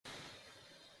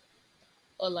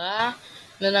Olá,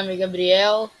 meu nome é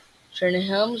Gabriel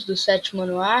Charnet do sétimo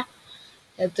ano A.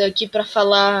 Eu estou aqui para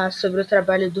falar sobre o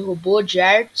trabalho do robô de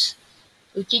artes,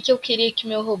 o que eu queria que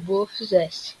meu robô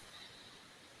fizesse.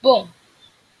 Bom,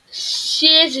 se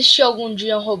existir algum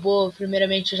dia um robô,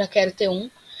 primeiramente eu já quero ter um,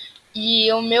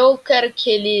 e o meu eu quero que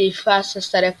ele faça as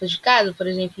tarefas de casa, por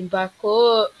exemplo,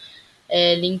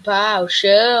 limpar o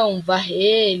chão,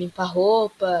 varrer, limpar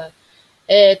roupa.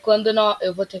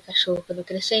 Eu vou ter cachorro quando eu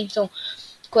crescer, então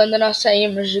quando nós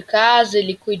saímos de casa,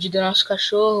 ele cuide do nosso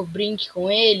cachorro, brinque com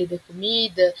ele, dê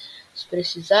comida, se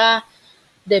precisar,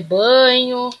 dê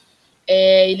banho.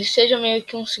 Ele seja meio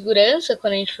que um segurança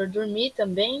quando a gente for dormir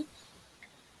também.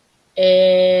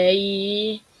 É,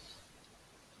 e,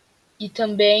 e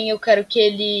também eu quero que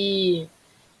ele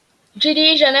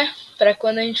dirija, né? Para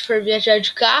quando a gente for viajar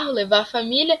de carro, levar a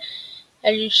família,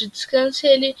 a gente descanse e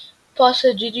ele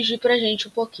possa dirigir pra gente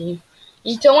um pouquinho.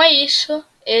 Então é isso.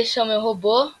 Esse é o meu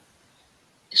robô.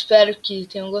 Espero que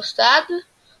tenham gostado.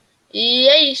 E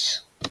é isso.